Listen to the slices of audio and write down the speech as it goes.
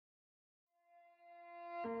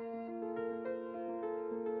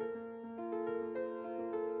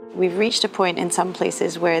We've reached a point in some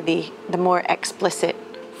places where the more explicit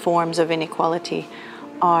forms of inequality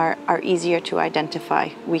are easier to identify.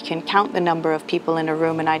 We can count the number of people in a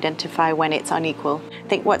room and identify when it's unequal. I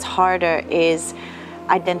think what's harder is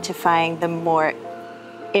identifying the more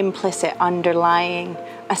implicit underlying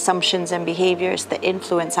assumptions and behaviors that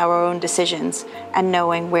influence our own decisions and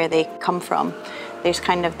knowing where they come from. There's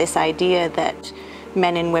kind of this idea that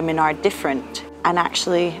men and women are different, and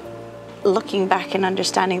actually looking back and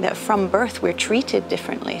understanding that from birth we're treated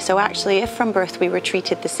differently. So actually, if from birth we were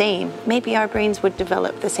treated the same, maybe our brains would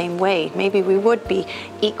develop the same way. Maybe we would be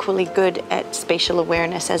equally good at spatial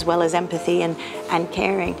awareness as well as empathy and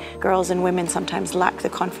caring. Girls and women sometimes lack the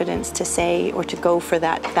confidence to say or to go for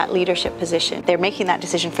that leadership position. They're making that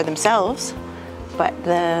decision for themselves, but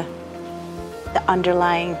the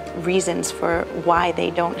underlying reasons for why they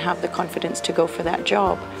don't have the confidence to go for that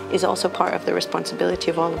job is also part of the responsibility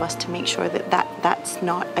of all of us to make sure that that's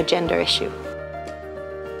not a gender issue.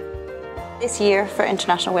 This year for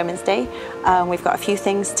International Women's Day, we've got a few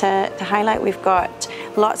things to highlight. We've got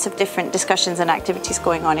lots of different discussions and activities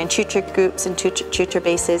going on in tutor groups and tutor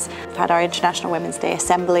bases. We've had our International Women's Day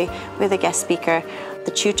Assembly with a guest speaker. The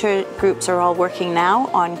tutor groups are all working now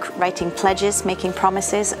on writing pledges, making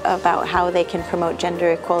promises about how they can promote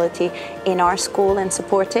gender equality in our school and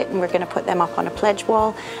support it, and we're going to put them up on a pledge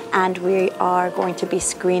wall. And we are going to be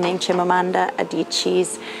screening Chimamanda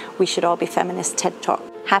Adichie's We Should All Be Feminists TED Talk.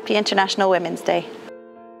 Happy International Women's Day.